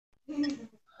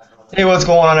Hey, what's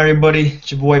going on, everybody?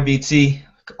 It's your boy BT.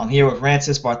 I'm here with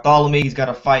Rances Barthelemy. He's got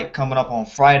a fight coming up on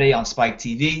Friday on Spike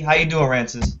TV. How you doing,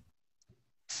 Rances?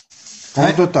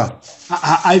 ¿Cómo tú I, estás?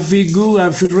 I feel good. I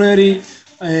feel ready.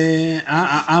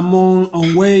 I'm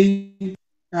on way.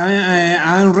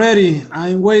 I'm ready.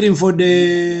 I'm waiting for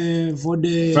Friday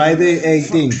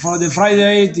 18. the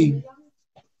Friday 18.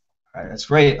 All right, that's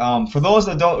great. For those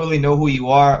that don't really know who you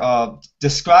are,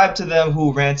 describe to them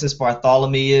who Rances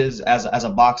Barthelemy is as a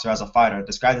boxer, as a fighter.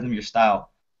 Describe to them your style.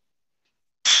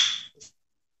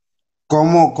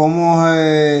 ¿Cómo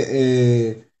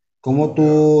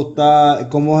tú estás?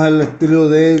 ¿Cómo es el estilo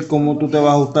de él? ¿Cómo tú te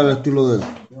vas a ajustar al estilo de él?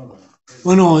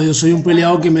 Bueno, yo soy un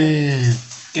peleador que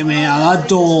me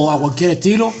adapto a cualquier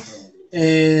estilo.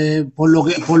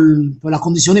 Por las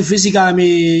condiciones físicas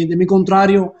de mi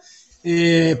contrario,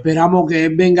 esperamos que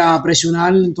él venga a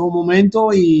presionar en todo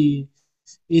momento y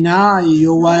nada, y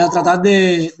yo voy a tratar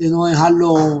de no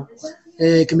dejarlo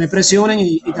que me presionen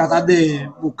y tratar de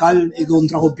buscar y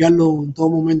contragolpearlo en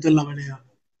todo momento en la pelea.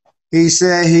 He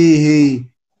said he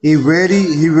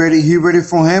ready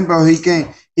for him, but he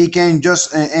can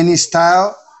just any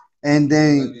style, and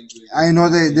then I know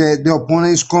that the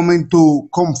opponent is coming to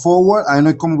come forward. I know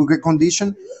he come with good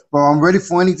condition, but I'm ready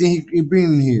for anything he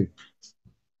bring here.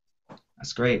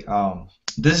 That's great.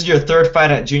 This is your third fight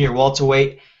at junior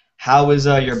welterweight. How is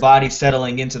your body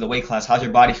settling into the weight class? How's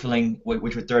your body feeling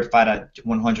with your third fight at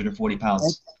 140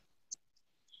 pounds?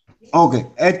 Ok,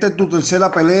 esta es tu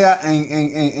tercera pelea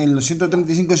en los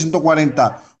 135 y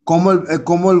 140. ¿Cómo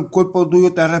el cuerpo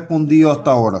tuyo te ha respondido hasta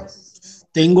ahora?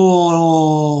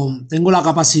 Tengo la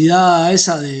capacidad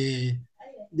esa de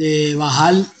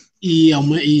bajar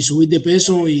y subir de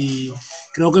peso y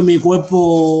creo que mi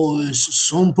cuerpo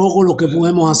son pocos los que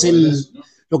podemos hacer,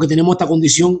 los que tenemos esta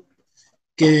condición,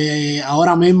 que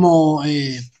ahora mismo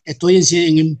estoy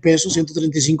en peso,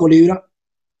 135 libras,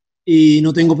 y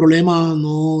no tengo problema,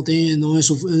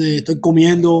 estoy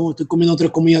comiendo 3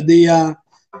 comidas al día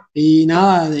y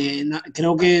nada,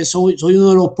 creo que soy uno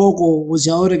de los pocos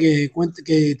boxeadores que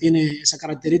tiene esa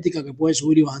característica que puede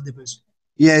subir y bajar de peso.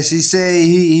 Yes, he say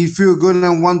he feel good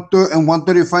in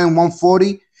 135 and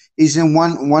 140. He's in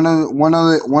one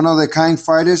of the kind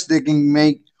fighters that can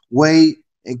make weight.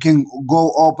 It can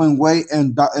go up in weight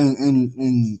and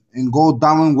go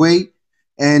down in weight.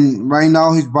 And right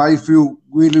now his body feel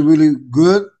really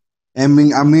good. I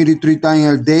mean, I'm eating 3 times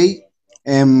a day,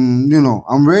 and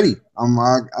I'm ready.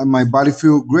 My body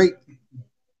feel great.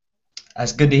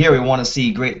 That's good to hear. We want to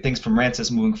see great things from Rances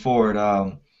moving forward.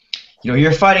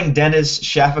 You're fighting Denis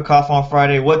Shafikov on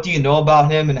Friday. What do you know about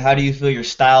him, and how do you feel your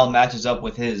style matches up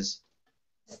with his?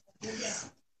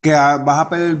 Que vas a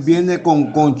pelear el viernes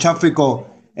con Cháfico.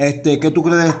 ¿Qué tú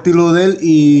crees del estilo de él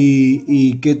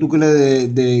y qué tú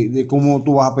crees de cómo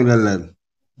tú vas a pelear a él?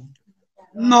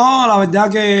 No, la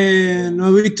verdad que no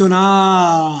he visto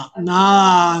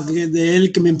nada de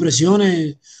él que me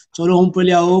impresione. Solo es un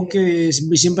peleador que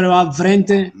siempre va al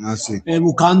frente, Así.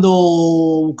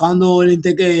 buscando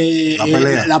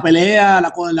La pelea.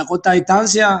 la corta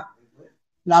distancia.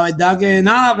 La verdad que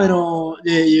nada, pero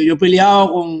yo he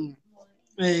peleado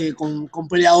con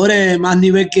peleadores más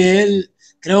nivel que él.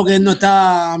 Creo que él no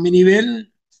está a mi nivel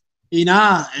y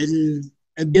nada, el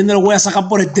viernes lo voy a sacar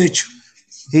por el techo.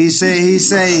 He say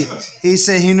he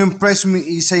don't impress me.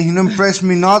 He say he don't impress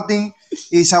me nothing.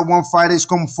 He said one fighters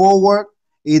come forward.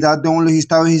 He that the only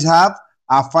style he's have.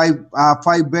 I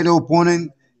fight better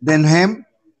opponent than him.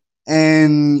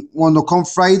 And when they come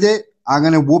Friday, I'm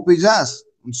gonna whoop his ass.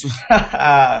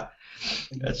 That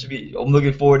should be. I'm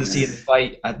looking forward to seeing the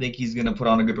fight. I think he's gonna put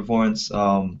on a good performance.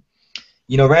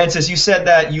 Rances, you said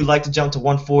that you like to jump to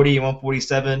 140 and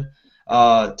 147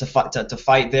 to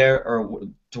fight there, or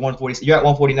to 140. You're at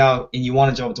 140 now, and you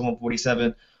want to jump up to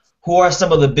 147. Who are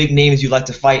some of the big names you'd like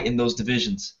to fight in those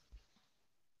divisions?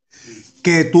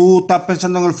 Que tú estás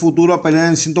pensando en el futuro a pelear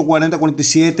en 140,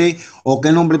 47 o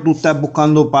qué nombre tú estás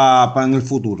buscando para en el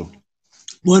futuro.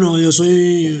 Bueno, yo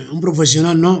soy un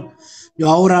profesional, ¿no? Yo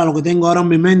ahora lo que tengo ahora en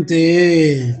mi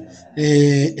mente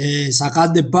es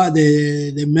sacar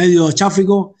del medio a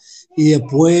Cháfico y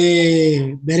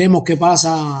después veremos qué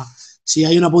pasa. Si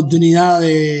hay una oportunidad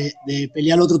de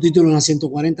pelear otro título en las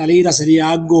 140 libras, sería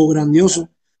algo grandioso.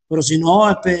 Pero si no,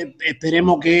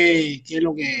 esperemos qué es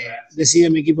lo que decide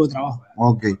mi equipo de trabajo.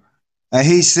 Okay.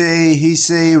 He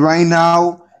say right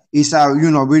now he's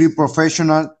really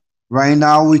professional. Right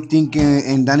now we think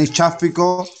in Denis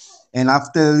Shafikov, and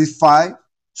after this fight,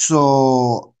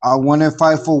 so I want to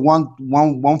fight for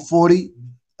 140.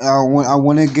 I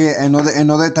want to get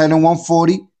another title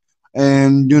 140,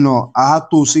 and I have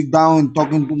to sit down and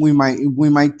talking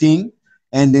with my team,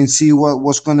 and then see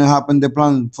what's going to happen, the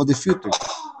plan for the future.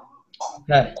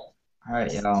 Okay. All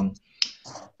right.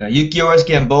 Yukiyoris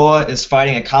Gamboa is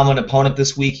fighting a common opponent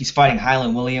this week. He's fighting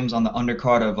Highland Williams on the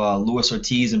undercard of Luis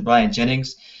Ortiz and Brian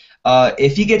Jennings.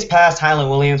 If he gets past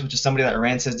Highland Williams, which is somebody that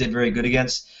Rances did very good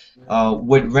against,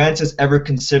 would Rances ever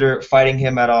consider fighting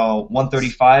him at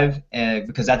 135?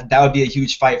 Because that would be a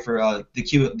huge fight for the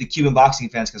Cuban boxing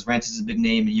fans, because Rances is a big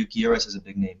name and Yukiyoris is a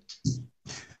big name.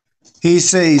 He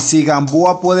says, si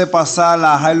Gamboa puede pasar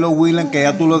a Highland Williams, que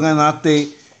ya tú lo ganaste,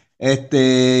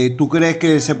 ¿tú crees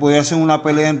que se podría hacer una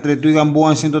pelea entre tú y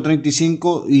Gamboa en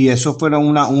 135 y eso fuera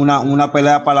una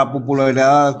pelea para la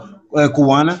popularidad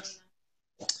cubana?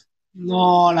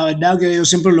 No, la verdad que yo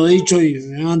siempre lo he dicho y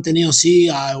me han mantenido así,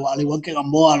 al igual que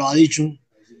Gamboa lo ha dicho.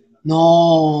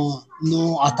 No,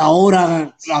 hasta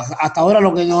ahora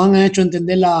lo que nos han hecho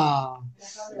entender la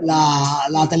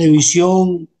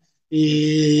televisión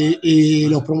y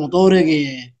los promotores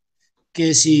que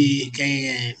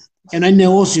no hay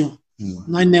negocio,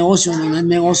 no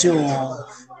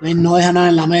deja nada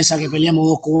en la mesa que peleemos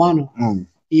dos cubanos.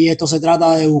 Y esto se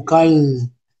trata de buscar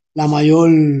la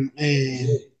mayor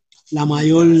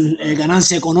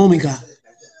ganancia económica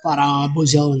para el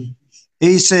boxeador.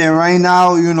 He said right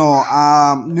now,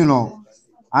 I'm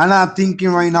not thinking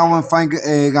right now when find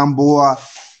Gamboa.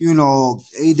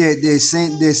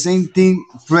 The same thing.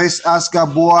 Press ask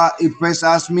Gamboa, he press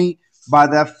ask me, but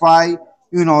that fight,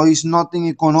 it's nothing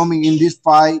economic in this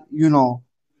fight.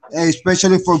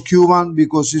 Especially for Cuban,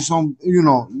 because it's not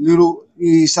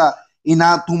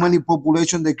too many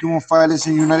population the Cuban fighters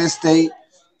in the United States.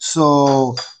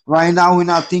 So right now we're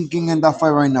not thinking in that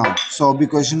fight right now. So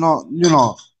because the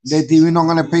TV not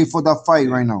gonna pay for that fight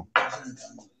right now.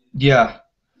 Yeah.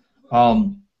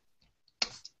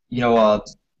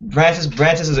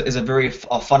 Rances is a very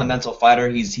fundamental fighter.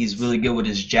 He's really good with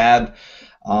his jab.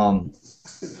 I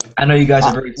know you guys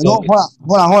are very focused.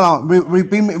 Hold on.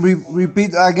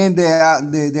 Repeat again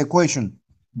the question.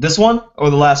 This one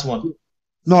or the last one?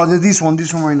 No, this one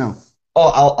right now.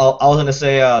 Oh, I was gonna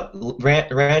say,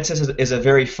 Rances is a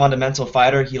very fundamental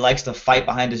fighter. He likes to fight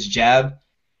behind his jab,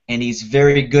 and he's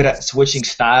very good at switching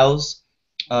styles.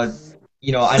 I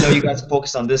know you guys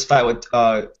focused on this fight with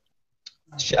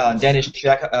Denis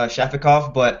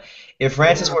Shafikov, but if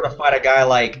Rances were to fight a guy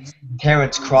like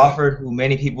Terence Crawford, who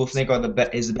many people think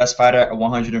is the best fighter at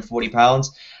 140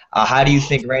 pounds, how do you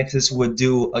think Rances would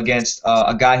do against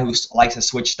a guy who likes to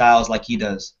switch styles like he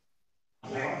does?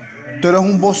 Tú eres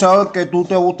un boxeador que tú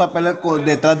te gusta pelear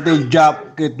detrás del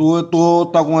jab, que tú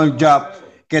estás con el jab,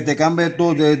 que te cambie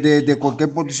todo de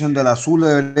cualquier posición, de la azul,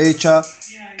 de derecha.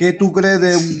 ¿Qué tú crees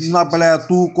de una pelea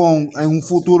tú en un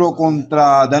futuro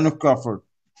contra Denis Crawford?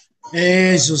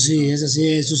 Eso sí.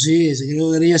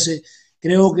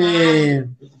 Creo que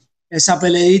esa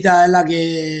peleita es la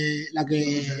que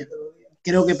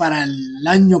creo que para el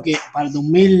año para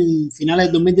el finales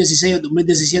del 2016 o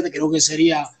 2017, creo que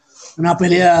sería una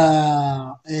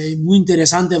pelea muy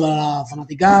interesante para la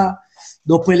fanaticada.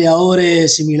 Dos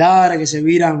peleadores similares que se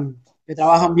miran, que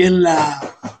trabajan bien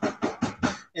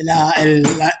el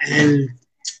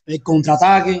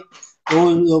contraataque.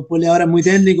 Dos peleadores muy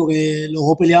técnicos que los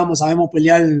dos sabemos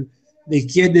pelear de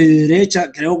izquierda y de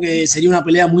derecha. Creo que sería una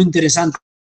pelea muy interesante.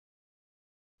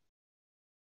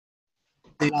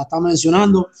 La está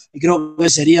mencionando y creo que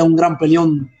sería un gran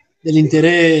peleón del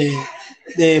interés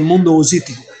del mundo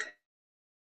boxístico.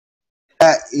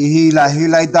 He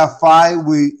like that fight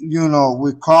with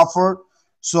Crawford,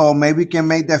 so maybe can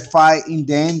make the fight in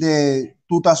the end of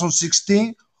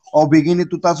 2016 or beginning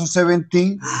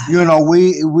 2017.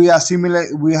 We have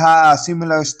a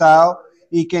similar style.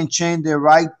 He can change the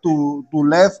right to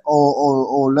left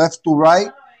or left to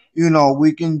right.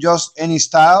 We can just any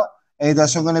style, and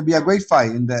that's going to be a great fight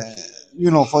in the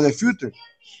for the future.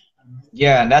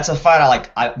 Yeah, and that's a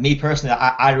fight me personally,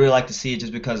 I really like to see it,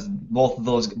 just because both of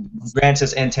those,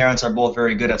 Rances and Terence, are both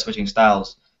very good at switching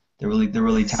styles. They're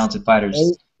really talented fighters.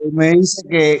 Me dice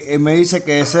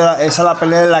que esa es la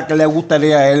pelea la que le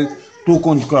gustaría a él, tú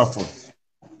con Crawford.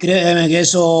 Créeme que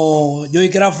yo y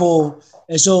Crawford,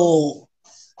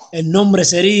 el nombre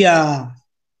sería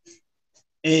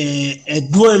el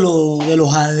duelo de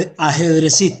los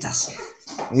ajedrecistas.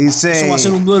 Eso va a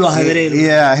ser un duelo ajedrez.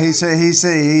 Yeah, he say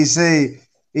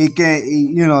he can,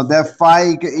 that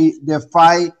fight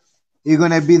is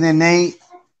gonna be the name,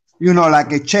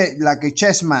 like a chess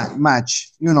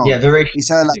match. Yeah, very. It's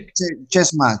like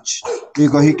chess match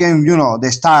because he can,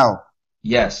 the style.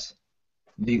 Yes,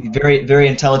 very very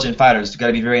intelligent fighters. You got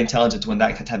to be very intelligent to win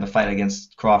that type of fight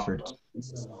against Crawford.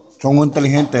 Son muy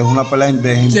inteligentes, es una pelea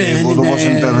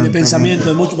de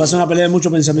pensamiento, va a ser una pelea de mucho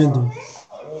pensamiento.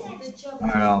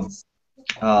 All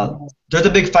right, there's a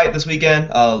big fight this weekend.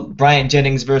 Bryant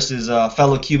Jennings versus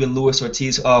fellow Cuban Luis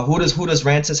Ortiz. Who does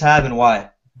Rances have and why?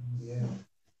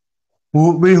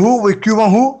 With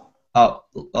Cuban who?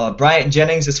 Bryant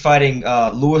Jennings is fighting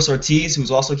Luis Ortiz,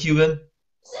 who's also Cuban.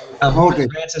 Who does Okay.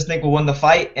 Rances think will win the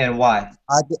fight and why?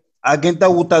 ¿A quién te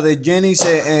gusta de Jennings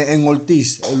en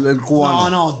Ortiz, el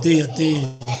cubano? No, tío.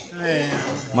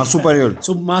 Más superior.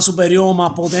 Más superior,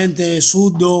 más potente,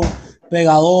 zurdo,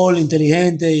 pegador,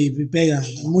 inteligente y pega.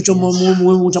 Mucha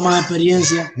más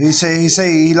experiencia. He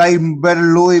say he like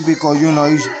better Louis because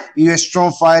he's a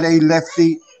strong fighter, he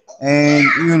lefty, and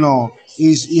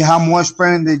he have more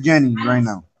experience than Jennings right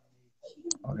now.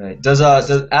 Okay. Does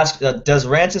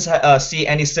Rances see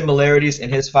any similarities in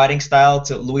his fighting style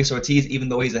to Luis Ortiz, even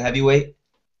though he's a heavyweight?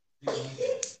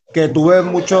 Que tuve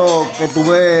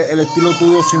el estilo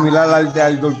tuyo similar al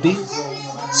de Ortiz.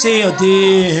 Sí,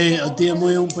 Ortiz es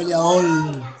un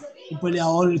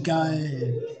peleador que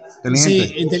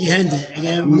sí, inteligente,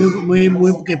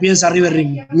 que piensa arriba del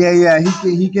ring. Yeah,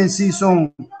 he can see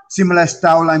some similar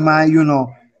style like mine,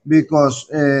 because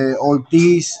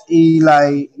Ortiz is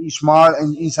like smart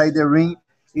and inside the ring.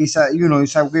 He's a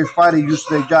great fighter. He uses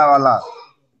the jab a lot.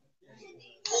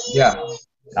 Yeah.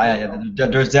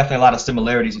 There's definitely a lot of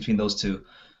similarities between those two.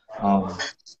 I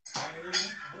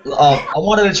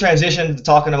wanted to transition to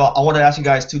talking about. I wanted to ask you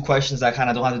guys two questions that kind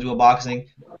of don't have to do with boxing,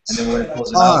 and then we're gonna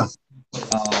close it out.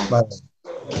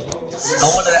 I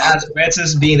wanted to ask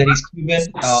Rances, being that he's Cuban,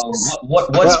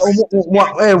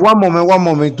 One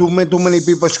moment. Too many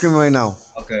people screaming right now.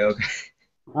 Okay.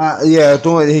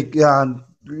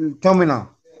 Tell me now.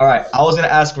 All right, I was gonna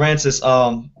ask Rances.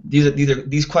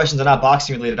 These questions are not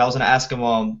boxing related. I was gonna ask him,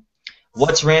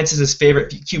 what's Rances'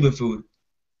 favorite Cuban food?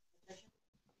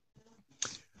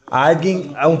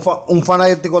 Un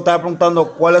fanático estaba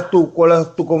preguntando cuál es tu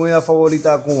comida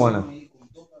favorita cubana.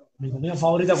 Mi comida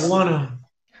favorita cubana,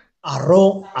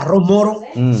 arroz moro,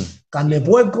 carne de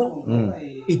puerco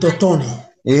y tostones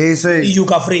y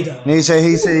yuca frita. He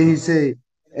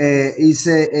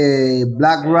say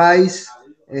black rice,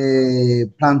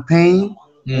 plantain,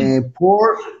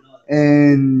 pork,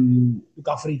 and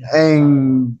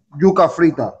yuca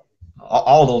frita.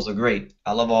 All those are great.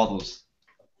 I love all those.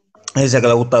 Ese que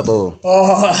le gusta todo.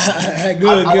 Oh,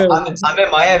 good. I'm in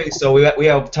Miami, so we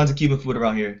have tons of Cuban food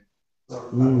around here.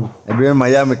 Él vive en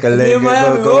Miami, que you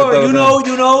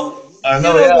know. I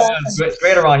know, it's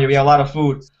great around here. We have a lot of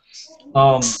food.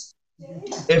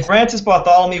 If Rances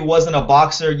Barthelemy wasn't a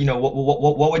boxer,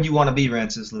 what would you want to be,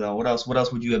 Rances? What else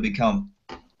would you have become?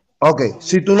 Okay,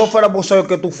 si tú no fueras boxeador,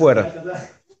 ¿qué tú fueras?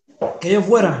 Que yo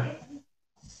fuera.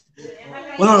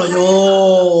 Bueno,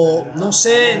 yo no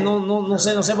sé,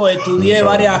 porque estudié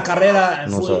varias carreras.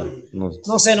 No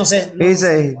sé. He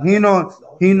say he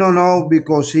don't know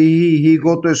because he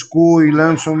go to school, he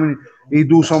learn so many, he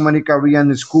do so many careers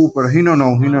in school, but he don't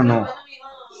know.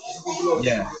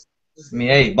 Yeah, I mean,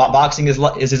 hey, boxing is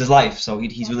his life, so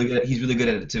he's really good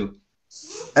at it too.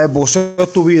 El boxeo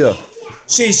es tu vida.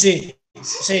 Sí.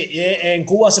 En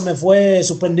Cuba se me fue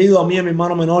suspendido a mí y a mi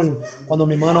hermano menor cuando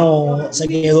mi hermano se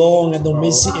quedó en el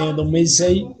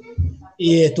 2006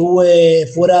 y estuve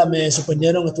fuera, me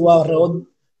suspendieron, estuve alrededor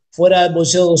fuera del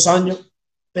boxeo 2 años.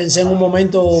 Pensé en un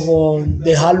momento por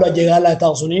dejarlo al llegar a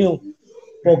Estados Unidos,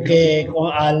 porque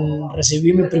al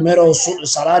recibir mi primer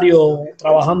salario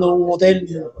trabajando en un hotel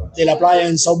de la playa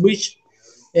en South Beach,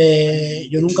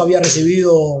 yo nunca había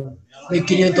recibido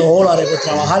 $1,500 por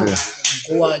trabajar. En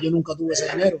Cuba yo nunca tuve ese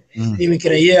dinero y me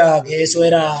creía que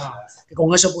que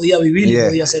con eso podía vivir y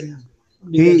podía ser.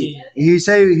 He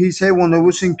said when I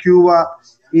was in Cuba,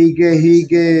 he get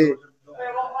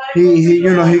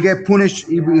punished.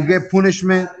 He get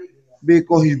punishment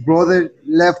because his brother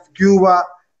left Cuba,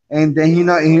 and then he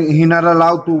not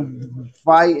allowed to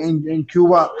fight in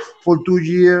Cuba for 2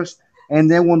 years.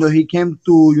 And then when he came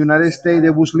to United States, they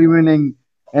was living in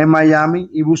Miami.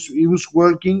 He was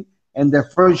working, and the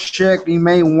first check he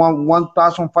made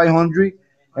 1,500,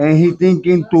 and he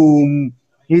thinking to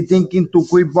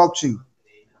quit boxing.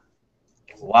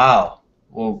 Wow.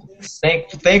 Well,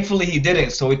 thankfully he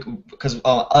didn't. So because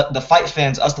the fight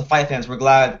fans, we're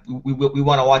glad. We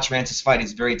want to watch Rances fight.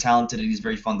 He's very talented and he's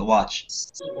very fun to watch.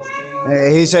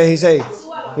 He say,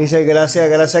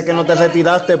 gracias que no te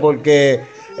retiraste porque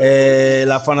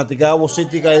la fanaticada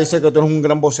boxística dice que tú eres un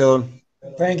gran boxeador.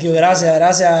 Thank you,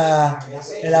 gracias.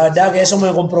 La verdad que eso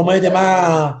me compromete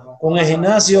más con el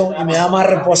gimnasio y me da más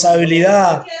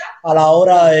responsabilidad a la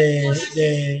hora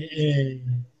de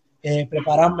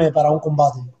prepararme para un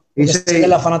combate. Sé que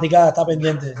la fanaticada está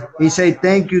pendiente. He say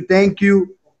thank you,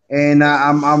 and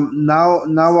I'm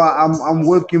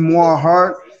working more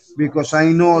hard because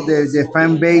I know the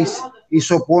fan base is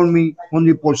support me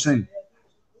 100%.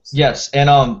 Yes, and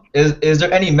is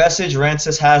there any message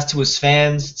Rances has to his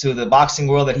fans, to the boxing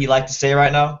world that he'd like to say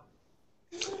right now?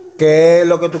 ¿Qué es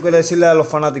lo que tú quieres decirle a los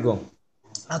fanáticos?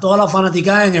 A toda la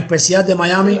fanaticada, en especial de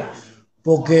Miami,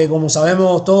 porque como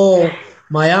sabemos todos,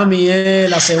 Miami es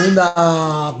la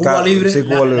segunda Cuba Libre, Sí,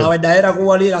 Cuba Libre. la verdadera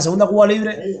Cuba Libre, la segunda Cuba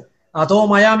Libre. A todo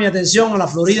Miami, atención, a la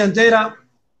Florida entera.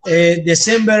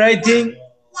 December 18,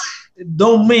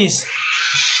 don't miss.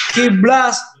 Keep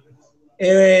blast.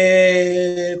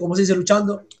 ¿Cómo se dice?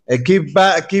 Luchando. Keep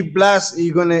blast.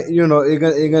 You're gonna, you're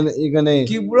gonna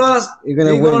Keep blast. He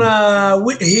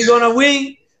gonna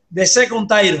win the second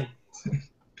title.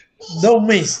 Don't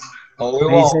miss. Oh, we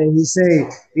won't.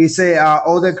 He say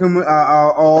all the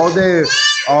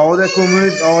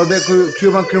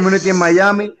Cuban community in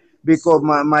Miami, because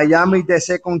Miami the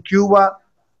second Cuba.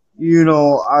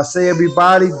 I say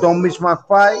everybody don't miss my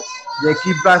fight. The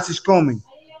Keep Blast is coming.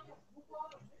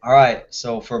 All right,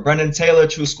 so for Brendan Taylor,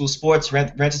 True School Sports,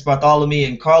 Rances Barthelemy,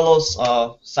 and Carlos,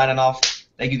 signing off.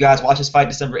 Thank you guys. Watch this fight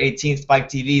December 18th. Spike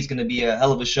TV is going to be a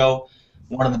hell of a show.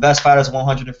 One of the best fighters,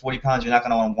 140 pounds. You're not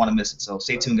going to want to miss it. So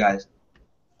stay tuned, guys.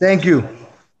 Thank you.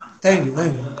 Thank you.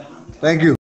 Thank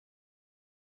you.